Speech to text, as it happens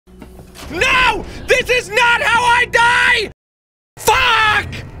No! This is not how I die!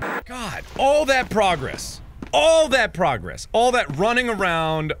 Fuck! God, all that progress. All that progress. All that running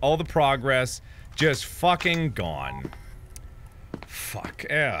around, all the progress, just fucking gone. Fuck.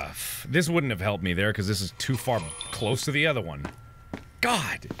 This wouldn't have helped me there, because this is too far close to the other one.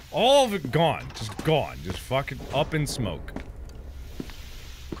 God! All of it gone. Just gone. Just fucking up in smoke.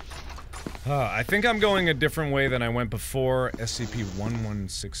 I think I'm going a different way than I went before.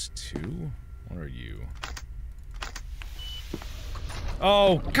 SCP-1162? What are you?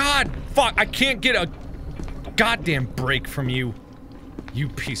 Oh, God! Fuck! I can't get a goddamn break from you. You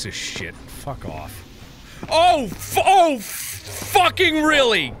piece of shit. Fuck off. Oh! Fucking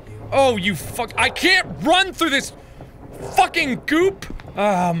really! Oh, you fuck- I can't run through this fucking goop!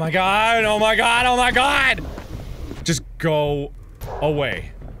 Oh my god, oh my god, oh my god! Just go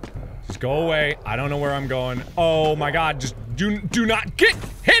away. Just go away. I don't know where I'm going. Oh my god, just do not hit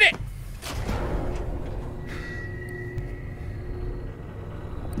it!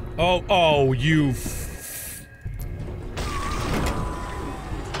 Oh, you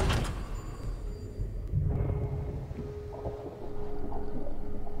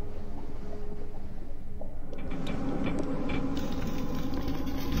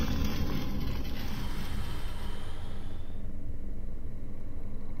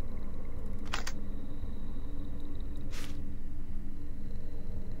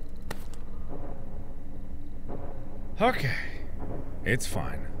Okay. It's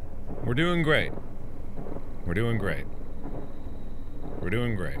fine. We're doing great. We're doing great. We're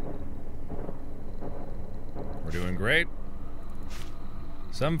doing great. We're doing great.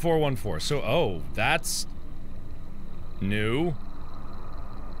 7414. So, oh, that's new.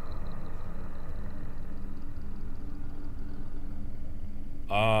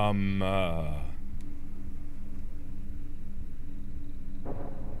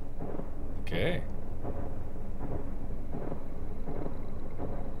 Okay.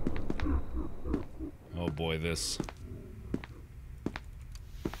 Oh boy, this.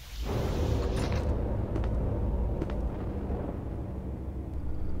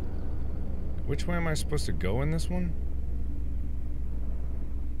 Which way am I supposed to go in this one?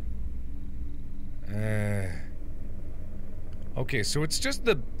 Okay, so it's just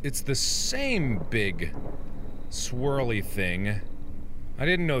it's the same big swirly thing. I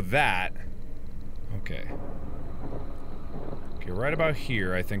didn't know that. Okay. Okay, right about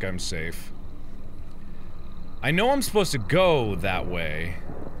here, I think I'm safe. I know I'm supposed to go that way.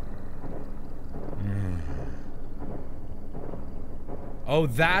 Oh,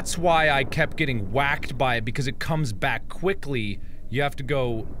 that's why I kept getting whacked by it, because it comes back quickly. You have to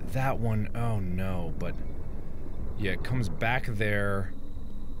go that one. Oh no, but yeah, it comes back there.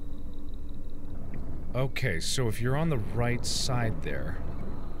 Okay, so if you're on the right side there,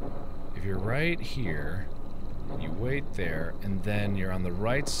 if you're right here, you wait there, and then you're on the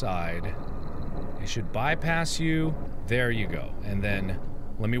right side. It should bypass you. There you go. And then,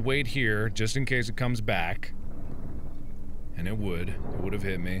 let me wait here, just in case it comes back. And it would. It would have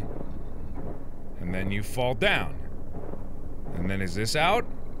hit me. And then you fall down. And then is this out?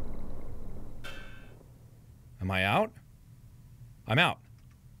 Am I out? I'm out.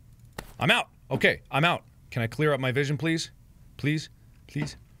 I'm out! Okay, I'm out. Can I clear up my vision, please? Please?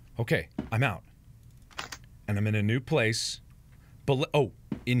 Please? Okay, I'm out. And I'm in a new place. But oh,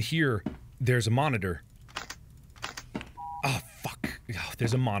 in here, there's a monitor. Oh, fuck. Oh,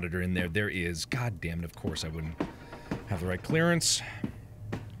 there's a monitor in there. There is. God damn it, of course I wouldn't have the right clearance.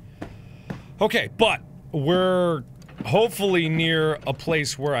 Okay, but we're hopefully near a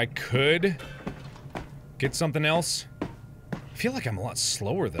place where I could get something else. I feel like I'm a lot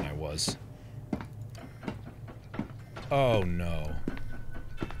slower than I was. Oh, no.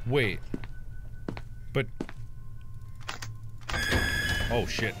 Wait. But... oh,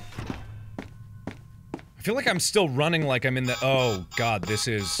 shit. I feel like I'm still running like I'm in the- oh, God, this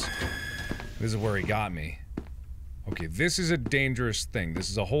is where he got me. Okay, this is a dangerous thing. This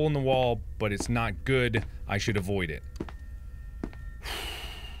is a hole in the wall, but it's not good. I should avoid it.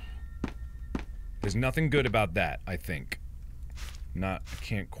 There's nothing good about that, I think. I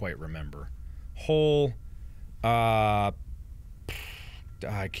can't quite remember. Hole, I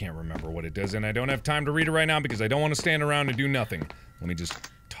can't remember what it does, and I don't have time to read it right now because I don't want to stand around and do nothing. Let me just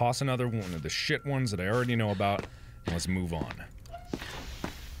toss another one of the shit ones that I already know about, and let's move on.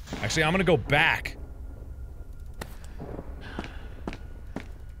 Actually, I'm gonna go back.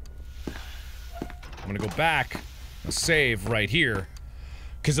 I'm gonna go back, I'll save right here,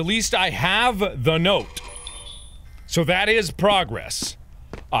 because at least I have the note. So that is progress.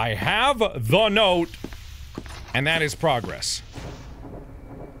 I have the note, and that is progress.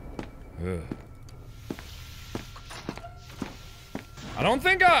 Ugh. I don't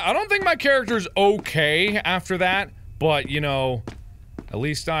think my character's okay after that, but you know, at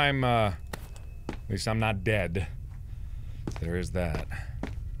least I'm not dead. There is that.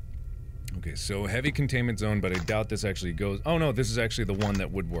 Okay, so heavy containment zone, but I doubt this actually goes. Oh no, this is actually the one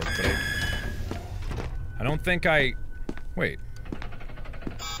that would work, but I don't think I. Wait.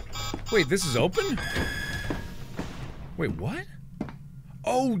 Wait, this is open? Wait, what?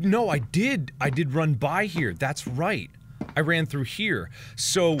 Oh no, I did run by here. That's right. I ran through here.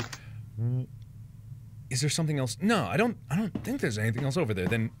 So, is there something else? No, I don't think there's anything else over there.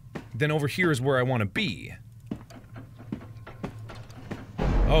 Then over here is where I want to be.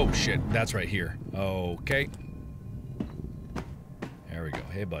 Oh shit, that's right here. Okay. There we go.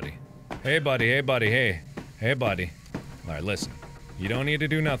 Hey buddy. Hey buddy, hey buddy, hey. Hey buddy. Alright, listen. You don't need to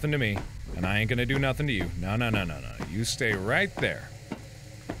do nothing to me, and I ain't gonna do nothing to you. No, no, no, no, no. You stay right there.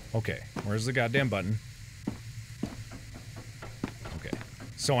 Okay, where's the goddamn button? Okay.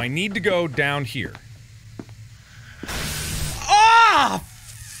 So I need to go down here. Ah!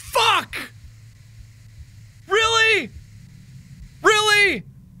 Fuck! Really? Really?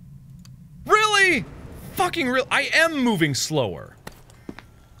 Really? Fucking real. I am moving slower.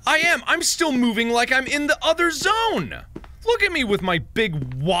 I am. I'm still moving like I'm in the other zone. Look at me with my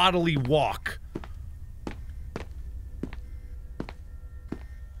big waddly walk.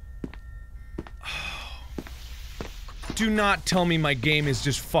 Do not tell me my game is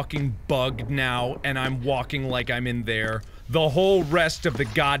just fucking bugged now and I'm walking like I'm in there the whole rest of the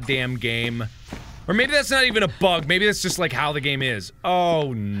goddamn game. Or maybe that's not even a bug, maybe that's just like how the game is.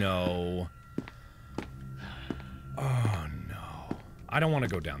 Oh no. Oh no. I don't want to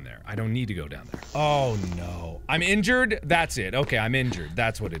go down there. I don't need to go down there. Oh no. I'm injured? That's it. Okay, I'm injured.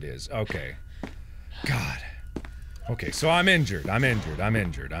 That's what it is. Okay. God. Okay, so I'm injured. I'm injured. I'm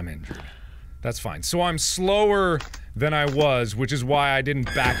injured. I'm injured. That's fine. So I'm slower than I was, which is why I didn't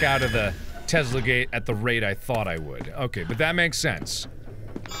back out of the Tesla gate at the rate I thought I would. Okay, but that makes sense.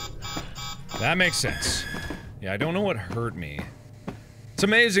 That makes sense. Yeah, I don't know what hurt me. It's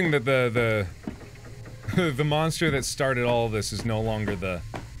amazing that the monster that started all of this is no longer the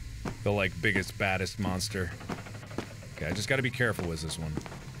like biggest, baddest monster. Okay, I just gotta be careful with this one.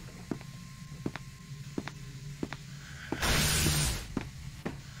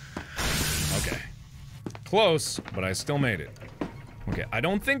 Okay. Close, but I still made it. Okay, I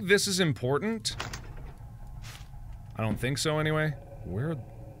don't think this is important. I don't think so anyway. Where?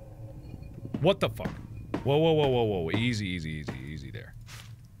 What the fuck? Whoa, whoa, whoa, whoa, whoa. Easy, easy, easy, easy there.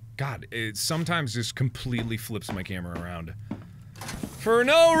 God, it sometimes just completely flips my camera around. For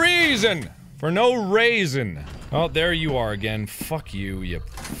no reason! For no reason! Oh, there you are again. Fuck you, you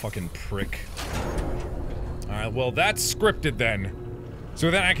fucking prick. Alright, well that's scripted then.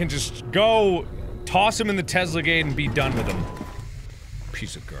 So then I can just go, toss him in the Tesla gate and be done with him.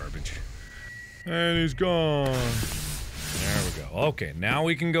 Piece of garbage. And he's gone. There we go. Okay, now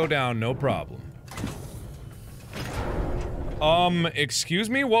we can go down, no problem. Excuse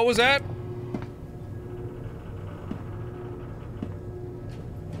me? What was that?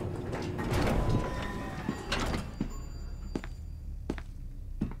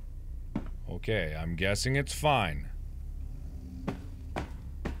 Okay, I'm guessing it's fine.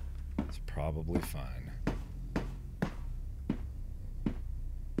 It's probably fine.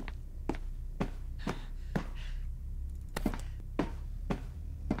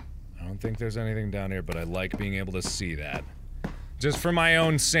 I don't think there's anything down here, but I like being able to see that. Just for my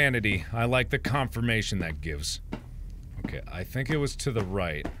own sanity, I like the confirmation that gives. Okay, I think it was to the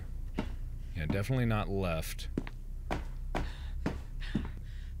right. Yeah, definitely not left.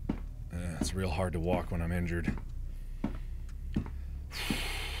 It's real hard to walk when I'm injured.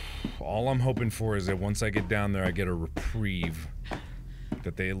 All I'm hoping for is that once I get down there, I get a reprieve.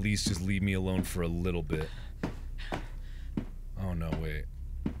 That they at least just leave me alone for a little bit. Oh no, wait.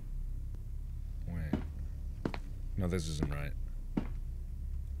 Wait. No, this isn't right.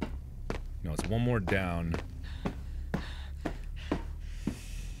 No, it's one more down.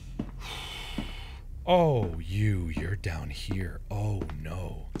 Oh, you're down here. Oh,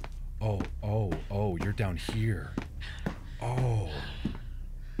 no. Oh, you're down here. Oh.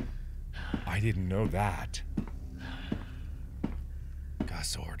 I didn't know that. God,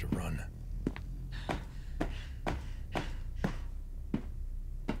 so hard to run.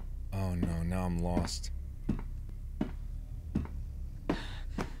 Oh no, now I'm lost.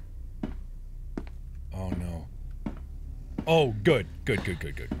 Oh no. Oh, good. Good.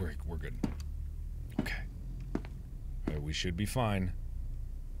 We're good. Okay. Alright, we should be fine.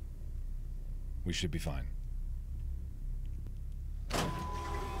 We should be fine.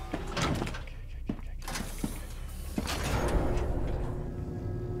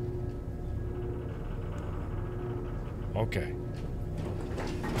 Okay.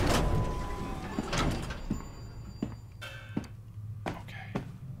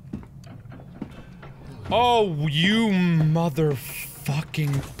 Oh, you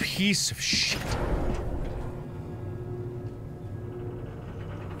motherfucking piece of shit.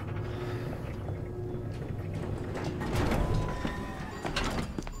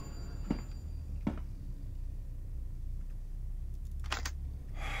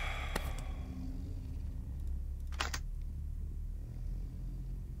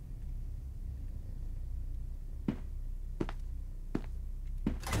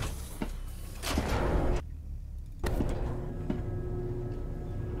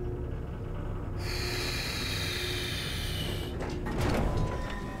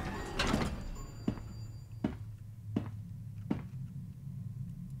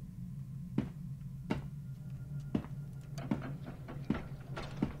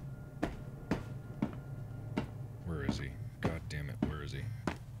 Where is he? God damn it, where is he?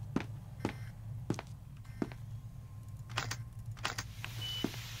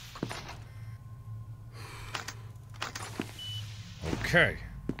 Okay.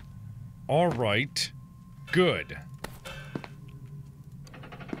 Alright. Good.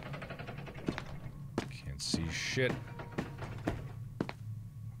 Can't see shit.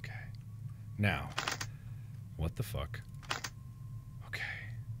 Okay. Now. What the fuck? Okay.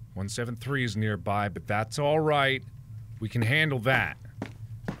 173 is nearby, but that's alright. We can handle that.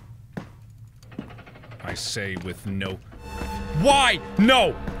 I say with no... Why?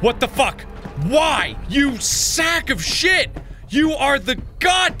 No! What the fuck? Why? You sack of shit! You are the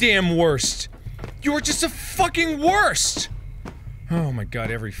goddamn worst! You are just the fucking worst! Oh my god,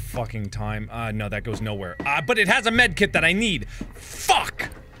 every fucking time. No, that goes nowhere. But it has a med kit that I need! Fuck!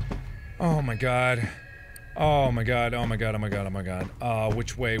 Oh my god. Oh my god, oh my god, oh my god, oh my god.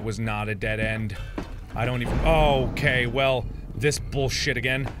 Which way was not a dead end? I don't even- okay, well, this bullshit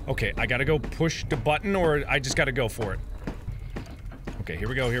again. Okay, I gotta go push the button, or I just gotta go for it? Okay, here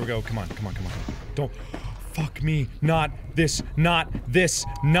we go, come on, come on, come on, come on. Don't- Fuck me, not this, not this,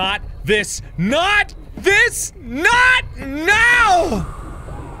 not this, not this, not now!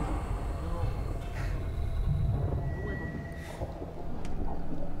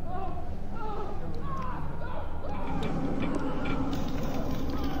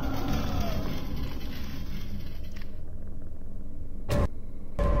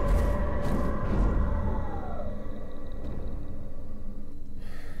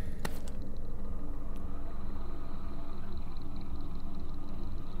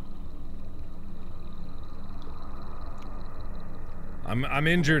 I'm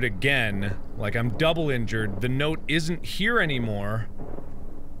injured again. Like, I'm double injured. The note isn't here anymore.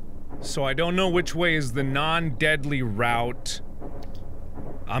 So I don't know which way is the non-deadly route.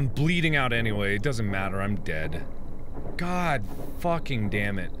 I'm bleeding out anyway. It doesn't matter. I'm dead. God fucking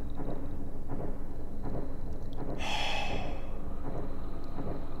damn it.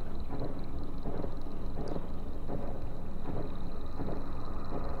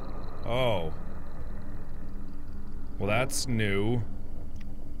 Oh. Well, that's new.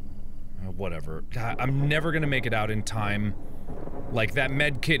 Whatever. I'm never gonna make it out in time. Like, that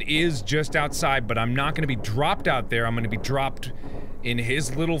med kit is just outside, but I'm not gonna be dropped out there. I'm gonna be dropped in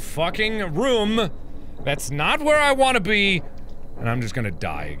his little fucking room. That's not where I want to be. And I'm just gonna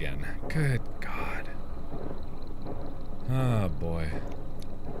die again. Good God. Oh, boy.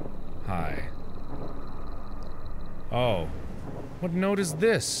 Hi. Oh. What note is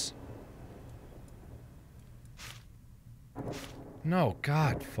this? No,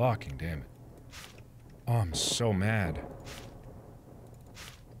 God fucking damn it. Oh, I'm so mad.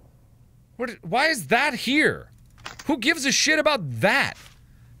 Why is that here? Who gives a shit about that?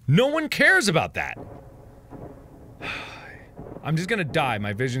 No one cares about that. I'm just gonna die.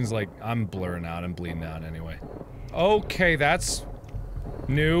 My vision's like, I'm blurring out, I'm bleeding out anyway. Okay, that's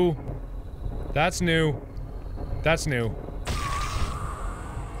new. That's new. That's new.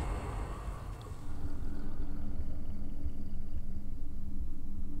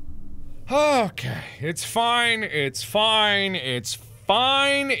 Okay, it's fine, it's fine, it's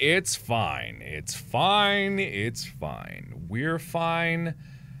fine, it's fine, it's fine, it's fine. We're fine,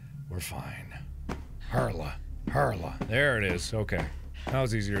 we're fine. Hurla, hurla, there it is, okay. That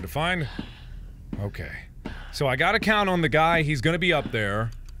was easier to find. Okay. So I gotta count on the guy, he's gonna be up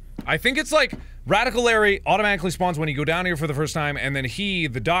there. I think it's like, Radical Larry automatically spawns when you go down here for the first time, and then he,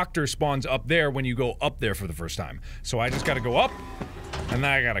 the doctor, spawns up there when you go up there for the first time. So I just gotta go up, and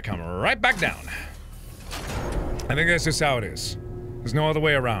then I gotta come right back down. I think that's just how it is. There's no other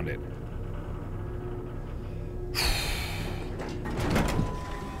way around it.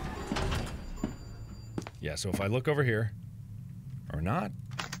 Yeah, so if I look over here... Or not?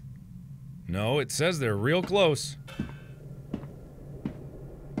 No, it says they're real close.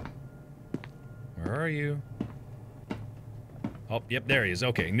 Where are you? Oh, yep, there he is.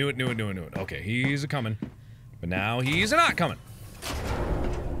 Okay, knew it. Okay, he's a-coming. But now he's not coming.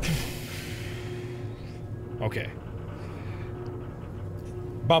 Okay.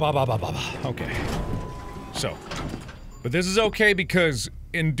 Okay. So. But this is okay because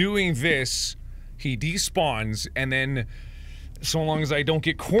in doing this, he despawns, and then so long as I don't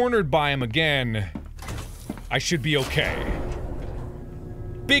get cornered by him again, I should be okay.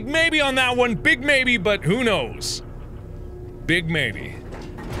 Big maybe on that one, big maybe, but who knows? Big maybe.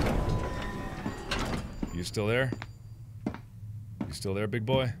 You still there? You still there, big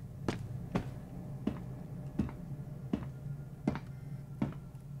boy?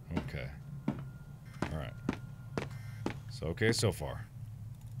 Okay. Alright. So okay so far.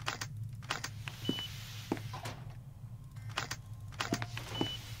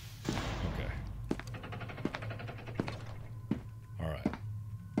 Okay. Alright.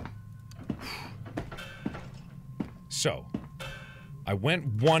 So, I went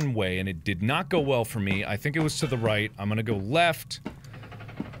one way and it did not go well for me. I think it was to the right. I'm gonna go left.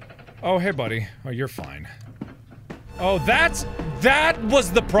 Oh, hey buddy. Oh, you're fine. Oh, that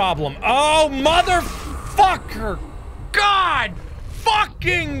was the problem. Oh, motherfucker! God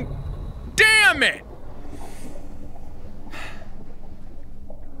fucking damn it!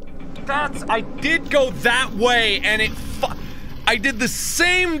 I did go that way and I did the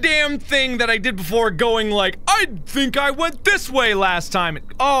same damn thing that I did before, going like, I think I went this way last time.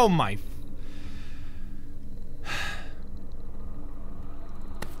 Oh my.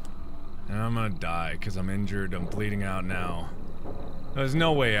 And I'm gonna die because I'm injured. I'm bleeding out now. There's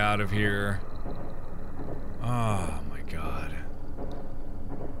no way out of here. Oh my god.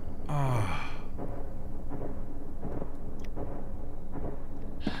 Oh.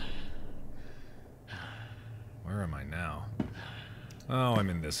 Where am I now? Oh, I'm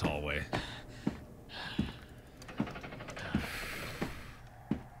in this hallway.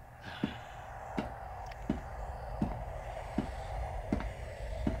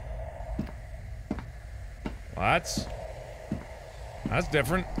 Well, that's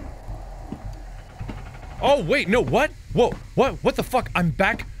different. Oh, wait, no, what? Whoa, what the fuck? I'm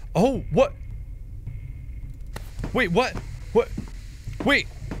back. Oh, what? Wait, what? What? Wait,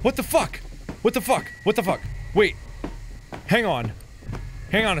 what the fuck? What the fuck? What the fuck? Wait. Hang on.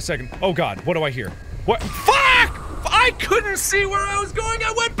 Hang on a second. Oh god, what do I hear? What? Fuck! I couldn't see where I was going.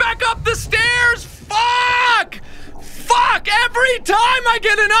 I went back up the stairs. Fuck! Fuck! Every time I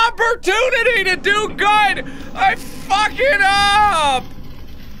get an opportunity to do good, I fuck it up!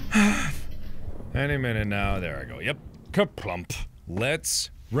 Any minute now. There I go. Yep. Kaplump. Let's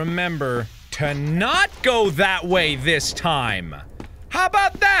remember to not go that way this time. How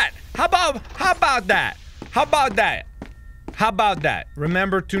about that? How about that? How about that? How about that?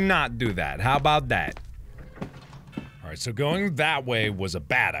 Remember to not do that. How about that? Alright, so going that way was a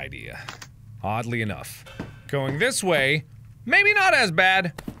bad idea. Oddly enough. Going this way, maybe not as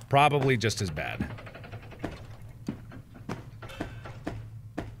bad. Probably just as bad.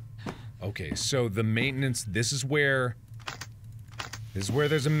 Okay, so the maintenance, this is where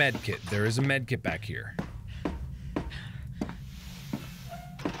there's a med kit. There is a med kit back here.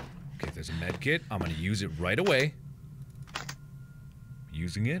 Okay, there's a med kit. I'm gonna use it right away.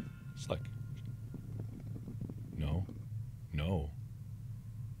 Using it? It's like... No. No.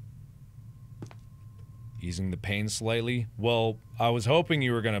 Easing the pain slightly? Well, I was hoping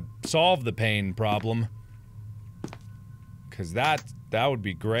you were gonna solve the pain problem. 'Cause that would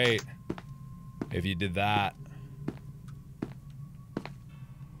be great. If you did that.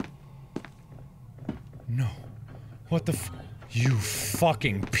 No. What the f- You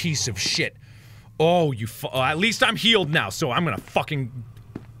fucking piece of shit. Oh, you at least I'm healed now, so I'm gonna fucking...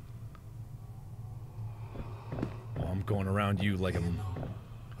 Oh, I'm going around you like a...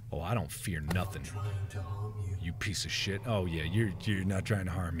 Oh, I don't fear nothing. You piece of shit. Oh yeah, you're not trying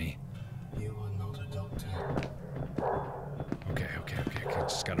to harm me. You are not a doctor. Okay,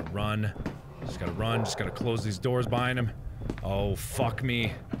 just gotta run. Just gotta close these doors behind him. Oh, fuck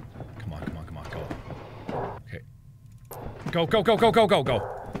me. Come on, go. Okay. Go.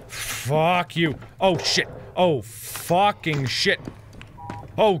 Fuck you. Oh, shit. Oh, fucking shit.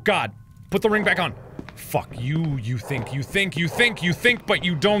 Oh, God. Put the ring back on. Fuck you. You think, but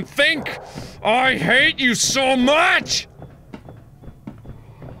you don't think. I hate you so much.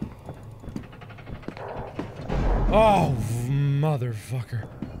 Oh, motherfucker.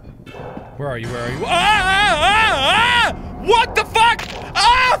 Where are you? Ah! What the fuck?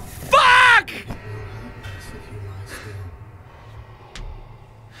 Ah, fuck!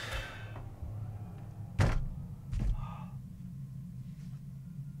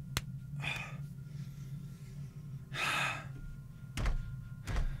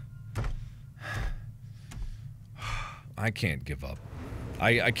 I can't give up.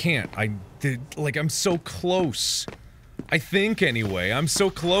 I can't. Like, I'm so close. I think, anyway. I'm so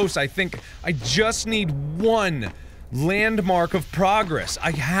close. I think I just need one landmark of progress.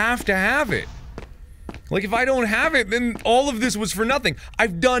 I have to have it. Like, if I don't have it, then all of this was for nothing.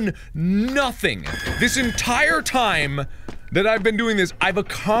 I've done nothing. This entire time that I've been doing this, I've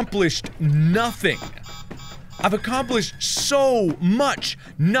accomplished nothing. I've accomplished so much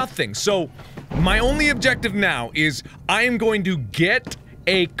nothing. So, my only objective now is I am going to get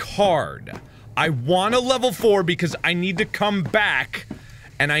a card. I want a level 4 because I need to come back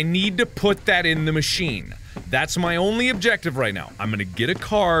and I need to put that in the machine. That's my only objective right now. I'm gonna get a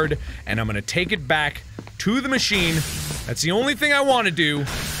card and I'm gonna take it back to the machine. That's the only thing I want to do,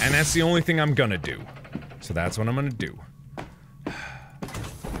 and that's the only thing I'm gonna do. So that's what I'm gonna do.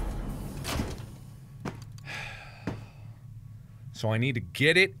 So I need to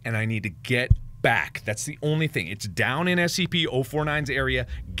get it, and I need to get back. That's the only thing. It's down in SCP-049's area.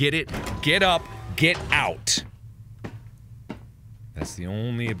 Get it, get up, get out. That's the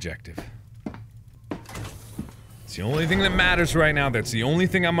only objective. It's the only thing that matters right now. That's the only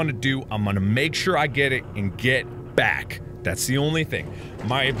thing I'm gonna do. I'm gonna make sure I get it and get back. That's the only thing.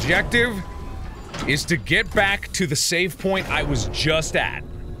 My objective is to get back to the save point I was just at.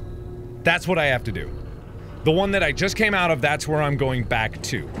 That's what I have to do. The one that I just came out of, that's where I'm going back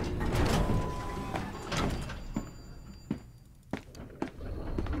to.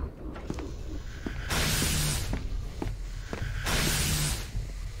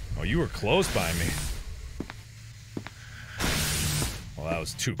 Oh, you were close by me. Well, that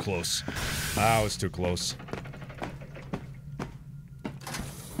was too close. That was too close.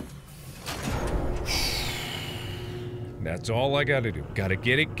 That's all I gotta do. Gotta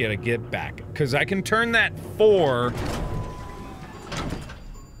get it, gotta get back. Cause I can turn that 4...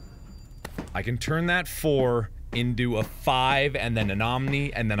 I can turn that 4 into a 5 and then an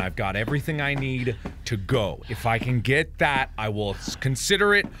Omni, and then I've got everything I need to go. If I can get that, I will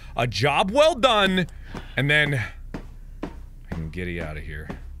consider it a job well done, and then I can get you out of here.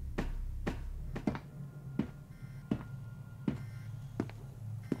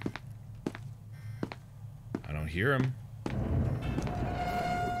 I don't hear him.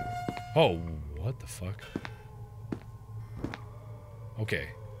 Oh, what the fuck? Okay.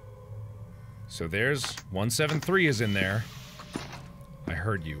 So there's 173 is in there. I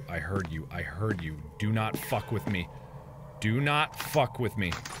heard you, I heard you, I heard you. Do not fuck with me. Do not fuck with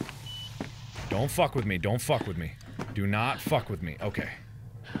me. Don't fuck with me, don't fuck with me. Do not fuck with me. Okay.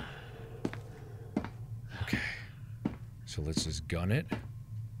 Okay. So let's just gun it.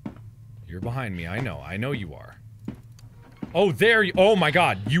 You're behind me, I know you are. Oh, there you- oh my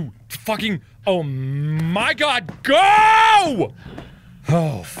god, you fucking- oh my god, go!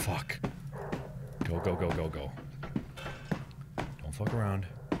 Oh, fuck. Go, go, go, go, go. Don't fuck around.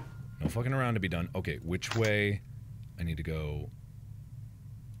 No fucking around to be done. Okay, which way? I need to go...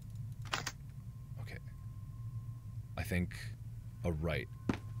 Okay. I think a right.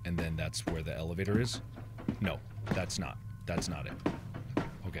 And then that's where the elevator is? No, that's not. That's not it.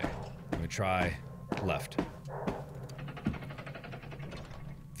 Okay, let me try left.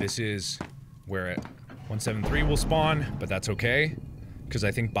 This is where 173 will spawn, but that's okay. Because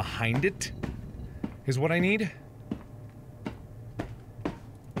I think behind it is what I need. Come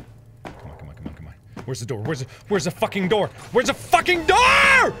on, come on, come on, come on. Where's the door? Where's the fucking door? Where's the fucking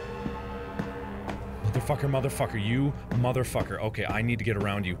door? Motherfucker, motherfucker, you motherfucker. Okay, I need to get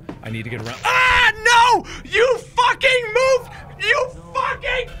around you. I need to get around- Ah, no! You fucking moved! You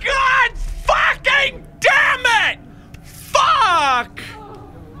fucking god fucking damn it! Fuck!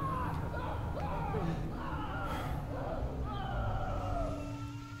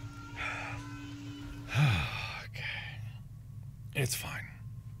 Okay. It's fine.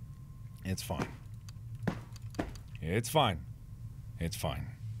 It's fine. It's fine. It's fine.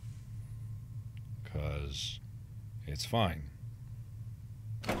 'Cause it's fine.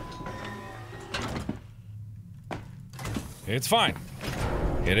 It's fine.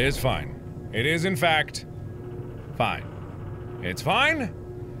 It is fine. It is, in fact, fine. It's fine,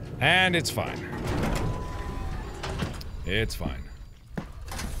 and it's fine. It's fine.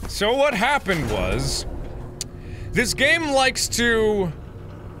 So what happened was, this game likes to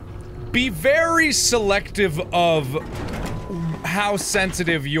be very selective of how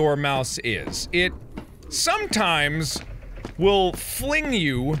sensitive your mouse is. It sometimes will fling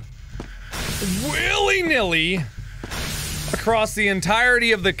you willy-nilly across the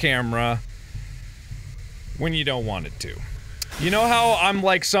entirety of the camera when you don't want it to. You know how I'm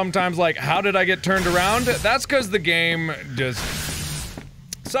like sometimes like, how did I get turned around? That's because the game just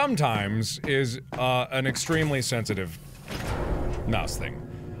sometimes is an extremely sensitive mouse thing.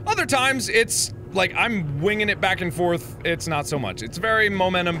 Other times, it's like I'm winging it back and forth. It's not so much. It's very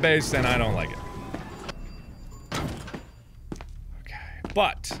momentum-based, and I don't like it. Okay,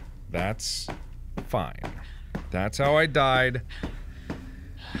 but that's fine. That's how I died.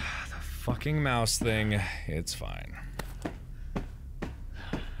 The fucking mouse thing, it's fine.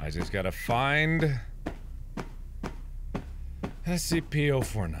 I just gotta find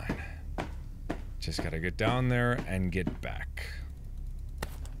SCP-049. Just gotta get down there and get back.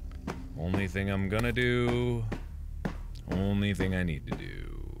 Only thing I'm gonna do. Only thing I need to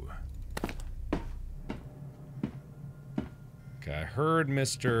do. Okay, I heard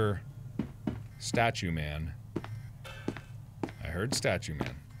Mr. Statue Man. I heard Statue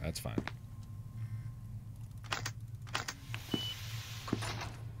Man. That's fine.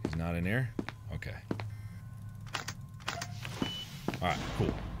 He's not in here? Okay. Alright,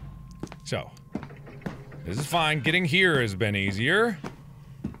 cool. So, this is fine. Getting here has been easier.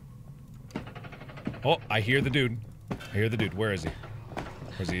 Oh, I hear the dude. I hear the dude. Where is he?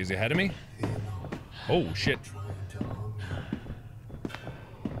 Where is he? Is he ahead of me? Oh, shit.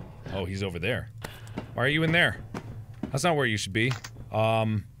 Oh, he's over there. Why are you in there? That's not where you should be.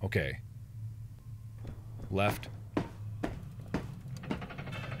 Okay. Left.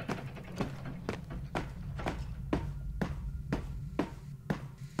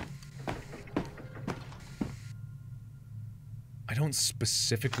 I don't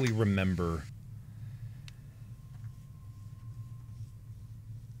specifically remember.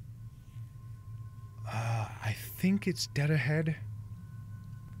 I think it's dead ahead.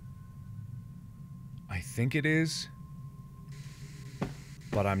 I think it is.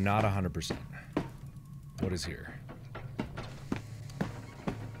 But I'm not 100%. What is here?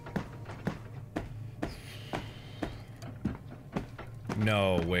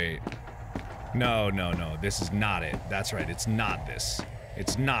 No, wait. No, no, no. This is not it. That's right. It's not this.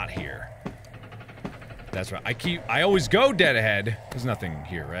 It's not here. That's right. I always go dead ahead. There's nothing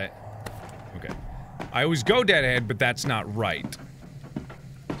here, right? Okay. I always go dead ahead, but that's not right.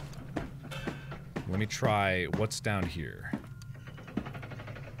 Let me try what's down here.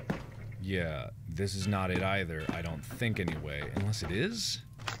 Yeah, this is not it either. I don't think anyway. Unless it is?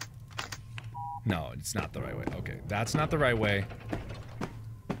 No, it's not the right way. Okay, that's not the right way.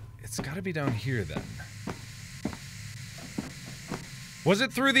 It's gotta be down here then. Was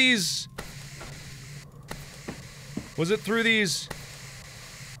it through these? Was it through these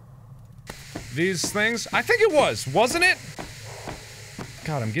things? I think it was, wasn't it?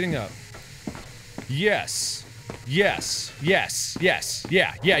 God, I'm getting up. Yes. Yes. Yes. Yes.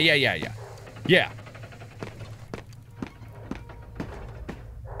 Yeah. Yeah. Yeah. Yeah. Yeah. Yeah.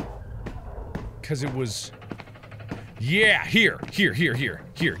 Because it was... Yeah, here. Here. Here. Here.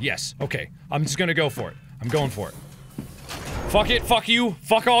 Here. Yes. Okay. I'm just gonna go for it. I'm going for it. Fuck it. Fuck you.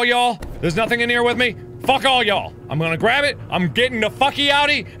 Fuck all y'all. There's nothing in here with me. Fuck all y'all. I'm gonna grab it. I'm getting the fucky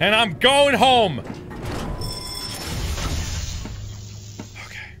outie, and I'm going home.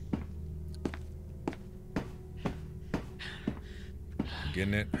 Okay. I'm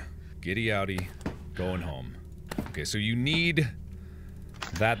getting it. Giddy outie. Going home. Okay, so you need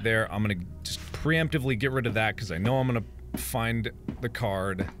that there. I'm gonna just preemptively get rid of that, because I know I'm gonna find the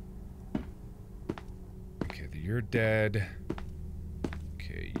card. Okay, you're dead.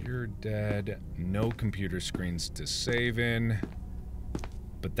 You're dead. No computer screens to save in.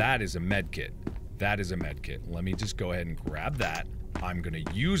 But that is a medkit. That is a medkit. Let me just go ahead and grab that. I'm gonna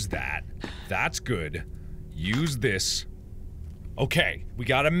use that. That's good. Use this. Okay, we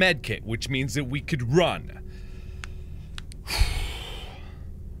got a medkit, which means that we could run.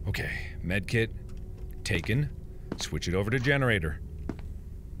 Okay, medkit taken. Switch it over to generator.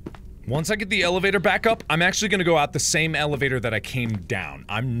 Once I get the elevator back up, I'm actually gonna go out the same elevator that I came down.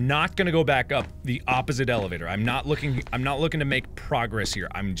 I'm not gonna go back up the opposite elevator. I'm not looking to make progress here.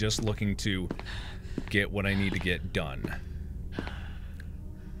 I'm just looking to get what I need to get done.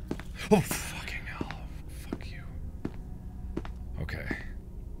 Oh, fucking hell. Fuck you. Okay.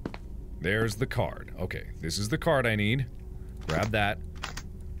 There's the card. Okay, this is the card I need. Grab that.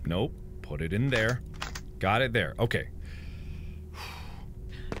 Nope. Put it in there. Got it there. Okay.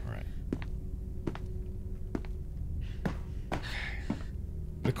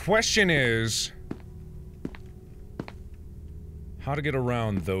 The question is how to get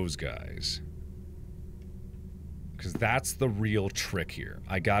around those guys. Because that's the real trick here.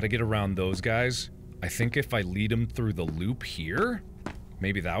 I gotta get around those guys. I think if I lead them through the loop here,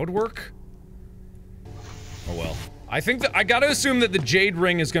 maybe that would work? Oh well. I think that I gotta assume that the Jade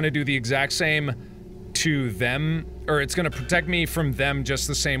Ring is gonna do the exact same to them, or it's gonna protect me from them just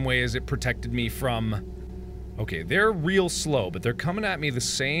the same way as it protected me from... Okay, they're real slow, but they're coming at me the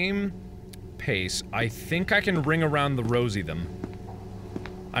same pace. I think I can ring around the rosy them.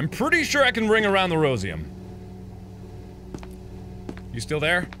 I'm pretty sure I can ring around the rosium. You still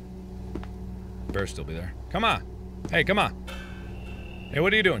there? Better still be there. Come on. Hey, come on. Hey,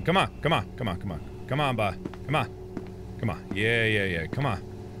 what are you doing? Come on, come on, come on, come on. Come on, bye. Come on. Come on. Yeah, yeah, yeah. Come on.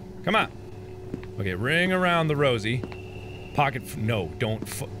 Come on. Okay, ring around the rosy. Pocket no, don't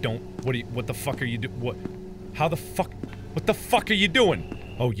what the fuck are you what? How the fuck? What the fuck are you doing?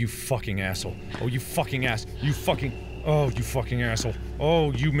 Oh, you fucking asshole. Oh, you fucking ass. You fucking. Oh, you fucking asshole.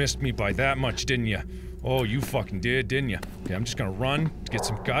 Oh, you missed me by that much, didn't you? Oh, you fucking did, didn't you? Okay, I'm just gonna run, get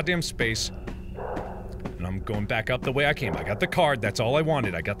some goddamn space. And I'm going back up the way I came. I got the card, that's all I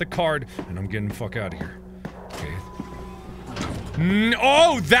wanted. I got the card, and I'm getting the fuck out of here. Okay.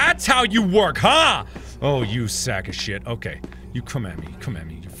 Oh, that's how you work, huh? Oh, you sack of shit. Okay. You come at me,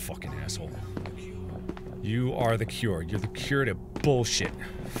 you fucking asshole. You are the cure. You're the cure to bullshit.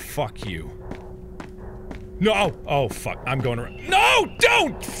 Fuck you. No! Oh, fuck. I'm going around. No!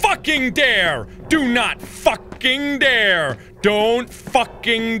 Don't fucking dare! Do not fucking dare! Don't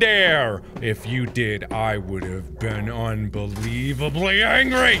fucking dare! If you did, I would have been unbelievably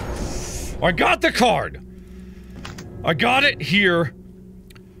angry! I got the card! I got it here.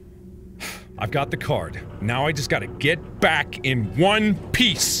 I've got the card. Now I just gotta get back in one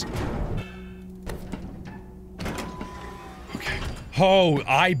piece. Oh,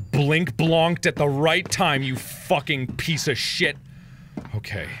 I blink-blonked at the right time, you fucking piece of shit.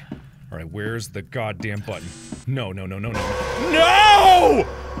 Okay. Alright, where's the goddamn button? No, no, no, no, no. No!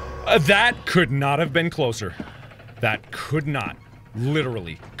 That could not have been closer. That could not,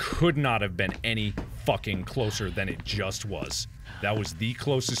 literally, could not have been any fucking closer than it just was. That was the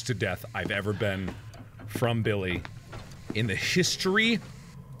closest to death I've ever been from Billy in the history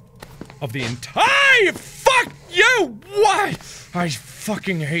of the entire— Fuck you! Why? I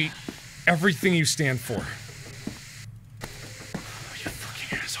fucking hate everything you stand for. Oh, you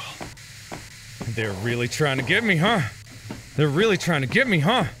fucking asshole. They're really trying to get me, huh? They're really trying to get me,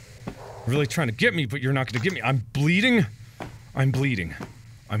 huh? Really trying to get me, but you're not gonna get me. I'm bleeding. I'm bleeding.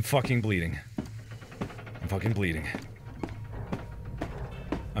 I'm fucking bleeding. I'm fucking bleeding.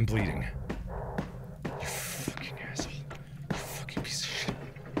 I'm bleeding. You fucking asshole. You fucking piece of shit.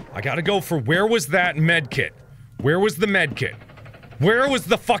 I gotta go for— where was that medkit? Where was the medkit? Where was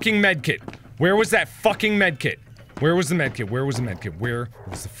the fucking medkit? Where was that fucking medkit? Where was the medkit? Where was the medkit? Where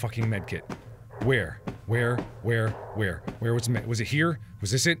was the fucking medkit? Where? Where was the med— was it here? Was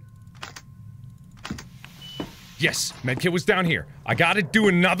this it? Yes, medkit was down here. I gotta do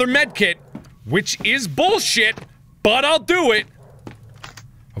another medkit, which is bullshit, but I'll do it.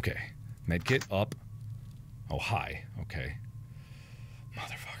 Okay, medkit up. Oh, hi. Okay.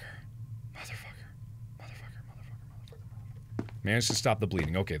 Managed to stop the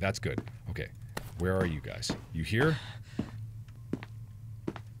bleeding. Okay, that's good. Okay. Where are you guys? You here?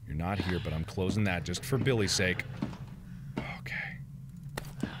 You're not here, but I'm closing that just for Billy's sake. Okay.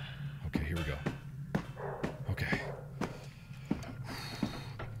 Okay, here we go. Okay.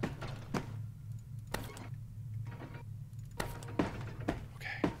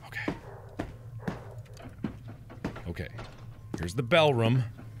 Okay, okay. Okay. Here's the bell room.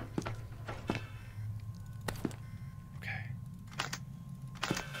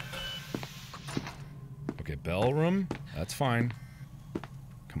 Bell room? That's fine.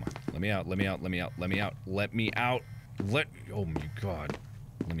 Come on. Let me out, let me out, let me out, let me out, let me out. Oh my god.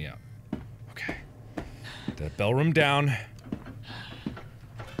 Let me out. Okay. That bell room down. Okay,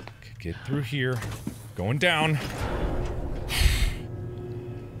 get through here. Going down.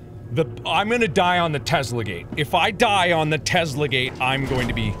 I'm gonna die on the Tesla gate. If I die on the Tesla gate, I'm going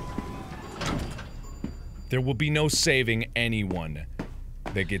to be— there will be no saving anyone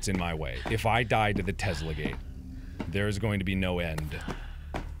that gets in my way. If I die to the Tesla gate, there is going to be no end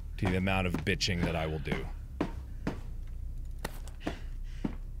to the amount of bitching that I will do.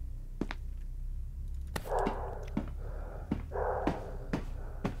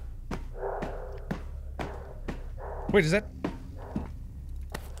 Wait, is that—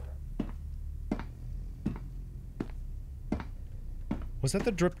 was that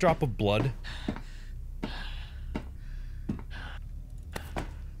the drip drop of blood?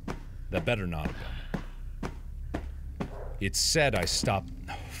 That better not have been. It said I stopped—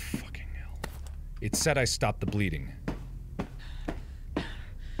 oh, fucking hell. It said I stopped the bleeding. Okay.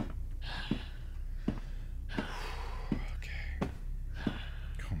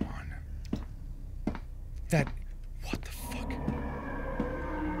 Come on. That— what the fuck?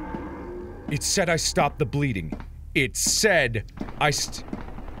 It said I stopped the bleeding. It said I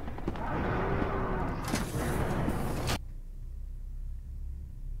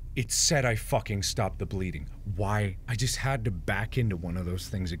It said I fucking stopped the bleeding. Why? I just had to back into one of those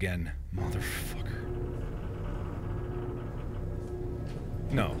things again. Motherfucker.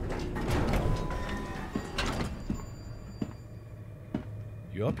 No.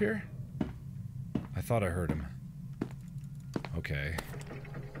 You up here? I thought I heard him. Okay.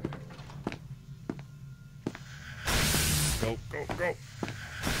 Go, go, go.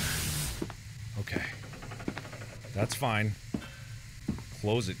 Okay. That's fine.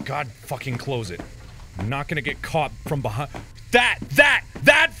 Close it. God fucking close it. I'm not gonna get caught from behind.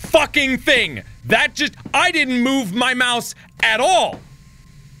 That fucking thing! That just- I didn't move my mouse at all!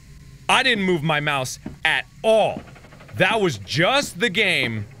 I didn't move my mouse at all. That was just the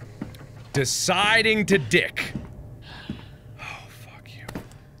game deciding to dick. Oh, fuck you.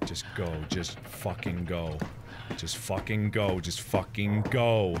 Just go. Just fucking go. Just fucking go. Just fucking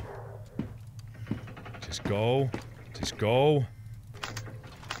go. Just go. Just go.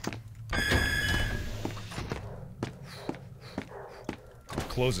 I'll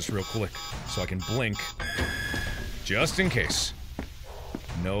close this real quick so I can blink. Just in case.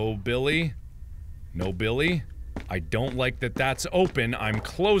 No Billy. No Billy. I don't like that that's open. I'm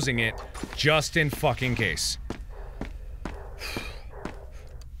closing it just in fucking case.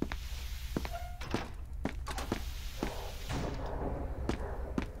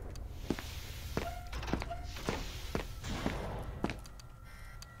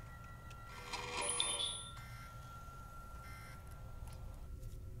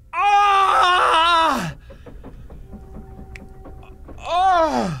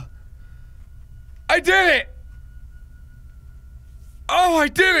 I did it! Oh, I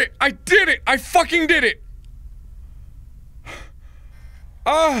did it! I did it! I fucking did it!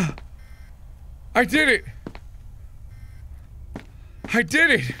 Ah! I did it! I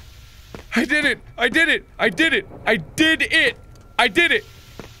did it! I did it! I did it! I did it! I did it! I did it!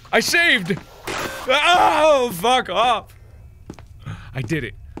 I saved! Oh, fuck off! I did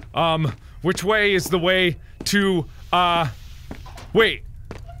it. Which way is the way to, wait.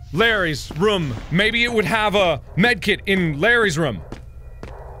 Larry's room. Maybe it would have a medkit in Larry's room.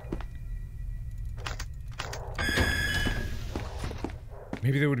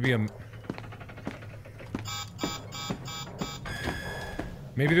 Maybe there would be a...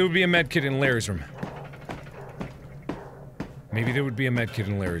 Maybe there would be a medkit in Larry's room. Maybe there would be a medkit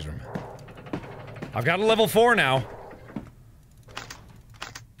in Larry's room. I've got a level 4 now.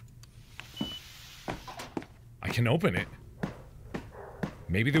 I can open it.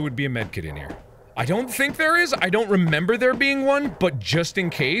 Maybe there would be a medkit in here. I don't think there is. I don't remember there being one, but just in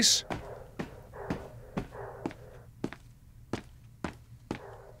case.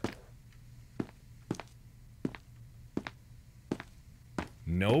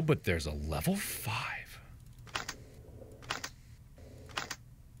 No, but there's a level 5.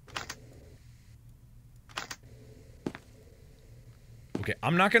 Okay,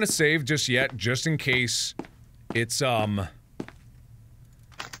 I'm not gonna save just yet, just in case it's,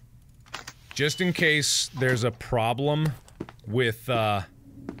 just in case there's a problem with,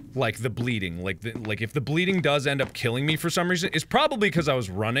 like, the bleeding. Like, if the bleeding does end up killing me for some reason, it's probably because I was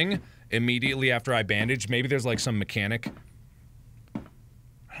running immediately after I bandaged. Maybe there's, like, some mechanic.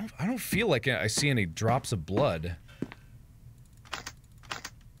 I don't feel like I see any drops of blood.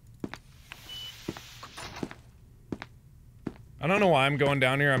 I don't know why I'm going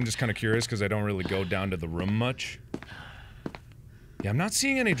down here. I'm just kind of curious because I don't really go down to the room much. Yeah, I'm not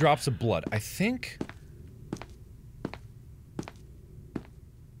seeing any drops of blood. I think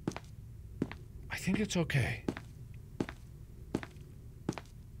it's okay.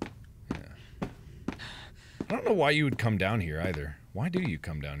 Yeah. I don't know why you would come down here either. Why do you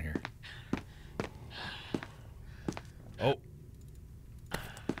come down here? Oh.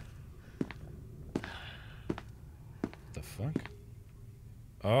 The fuck?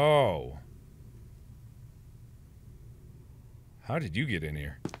 Oh. How did you get in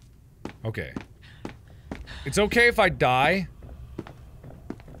here? Okay. It's okay if I die.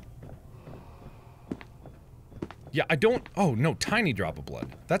 Yeah, I don't- oh, no, tiny drop of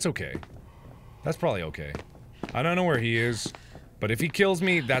blood. That's okay. That's probably okay. I don't know where he is, but if he kills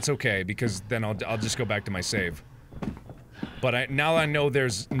me, that's okay, because then I'll just go back to my save. But now I know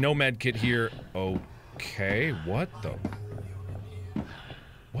there's no medkit here. Okay, what the?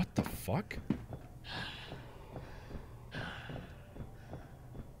 What the fuck?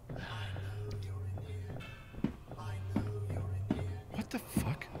 What the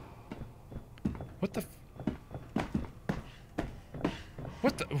fuck? What the?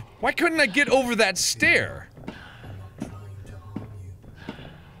 What the? Why couldn't I get over that stair?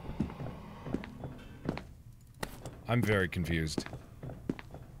 I'm very confused.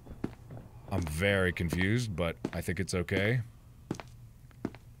 I'm very confused, but I think it's okay.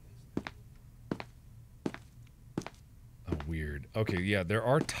 Oh, weird. Okay, yeah, there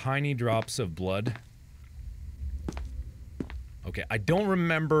are tiny drops of blood. Okay, I don't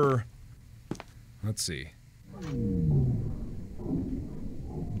remember... Let's see.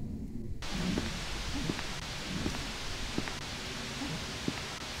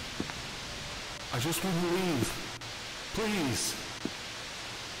 I just want to leave. Please.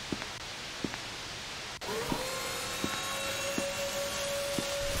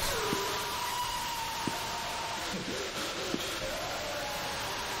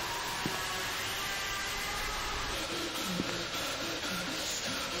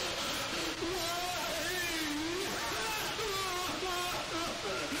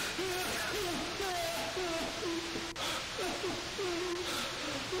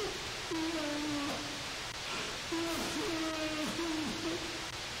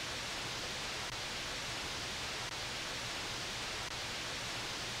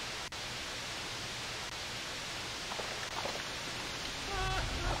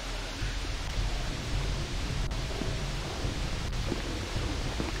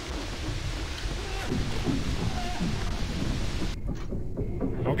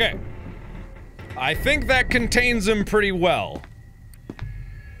 Okay. I think that contains him pretty well.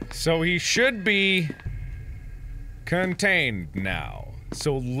 So he should be contained now.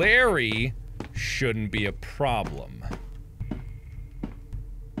 So Larry shouldn't be a problem.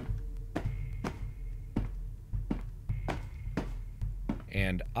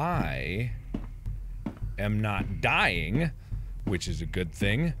 And I am not dying, which is a good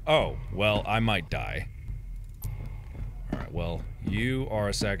thing. Oh, well, I might die. Alright, well, you are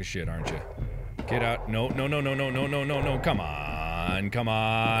a sack of shit, aren't you? Get out. No, no, no, no, no, no, no, no, no. Come on. Come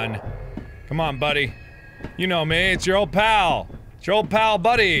on. Come on, buddy. You know me. It's your old pal. It's your old pal,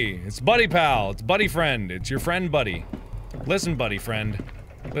 buddy. It's buddy pal. It's buddy friend. It's your friend, buddy. Listen, buddy friend.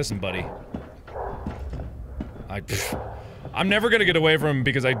 Listen, buddy. I'm never gonna get away from him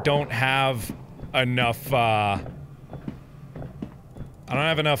because I don't have enough, I don't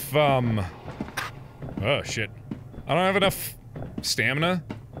have enough, oh, shit. I don't have enough stamina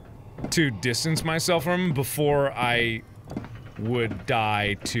to distance myself from him before I would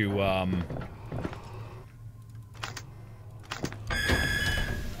die to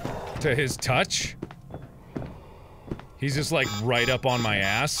his touch. He's just like right up on my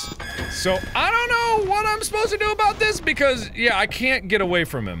ass. So I don't know what I'm supposed to do about this because, yeah, I can't get away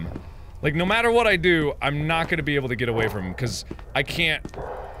from him. Like, no matter what I do, I'm not gonna be able to get away from him because I can't.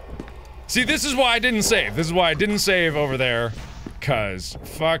 See, this is why I didn't save. This is why I didn't save over there. Cause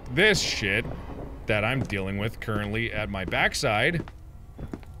fuck this shit that I'm dealing with currently at my backside.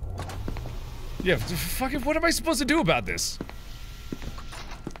 Yeah, fuck it, what am I supposed to do about this?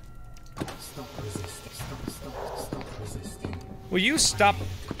 Stop resisting. Stop resisting. Will you stop?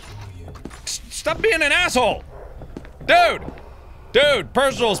 Stop being an asshole! Dude! Dude,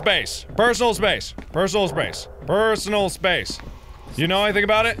 personal space. Personal space. Personal space. Personal space. You know anything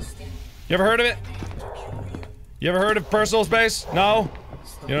about it? You ever heard of it? You ever heard of personal space? No?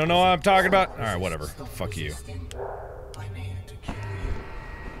 You don't know what I'm talking about? Alright, whatever. Fuck you. I'm here to kill you.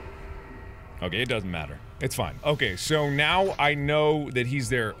 Okay, it doesn't matter. It's fine. Okay, so now I know that he's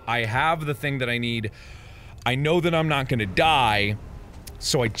there. I have the thing that I need. I know that I'm not gonna die.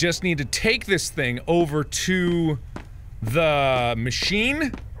 So I just need to take this thing over to the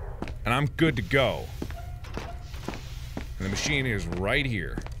machine, and I'm good to go. And the machine is right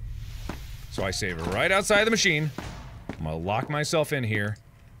here. So I save it right outside the machine. I'm gonna lock myself in here.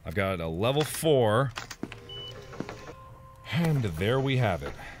 I've got a level 4. And there we have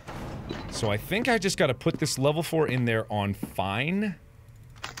it. So I think I just gotta put this level 4 in there on fine.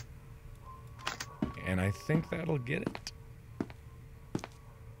 And I think that'll get it.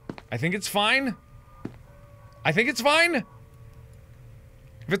 I think it's fine. I think it's fine.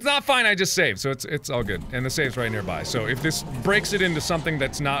 If it's not fine, I just save, so it's all good. And the save's right nearby. So if this breaks it into something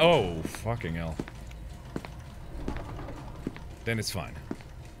that's not— oh, fucking hell. Then it's fine.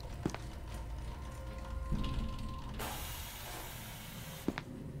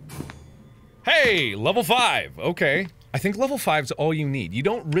 Hey, level 5. Okay. I think level 5's all you need. You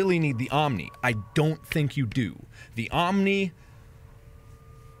don't really need the Omni. I don't think you do. The Omni—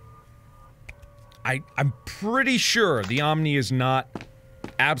 I'm pretty sure the Omni is not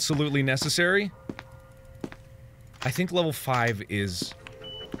absolutely necessary. I think level 5 is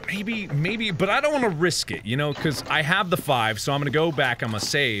maybe, but I don't want to risk it, you know, because I have the 5, so I'm gonna go back, I'm gonna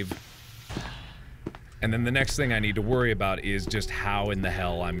save. And then the next thing I need to worry about is just how in the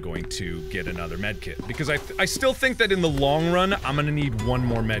hell I'm going to get another medkit. Because I still think that in the long run, I'm gonna need one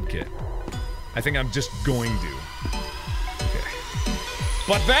more medkit. I think I'm just going to. Okay.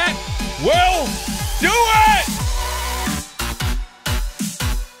 But that will do it!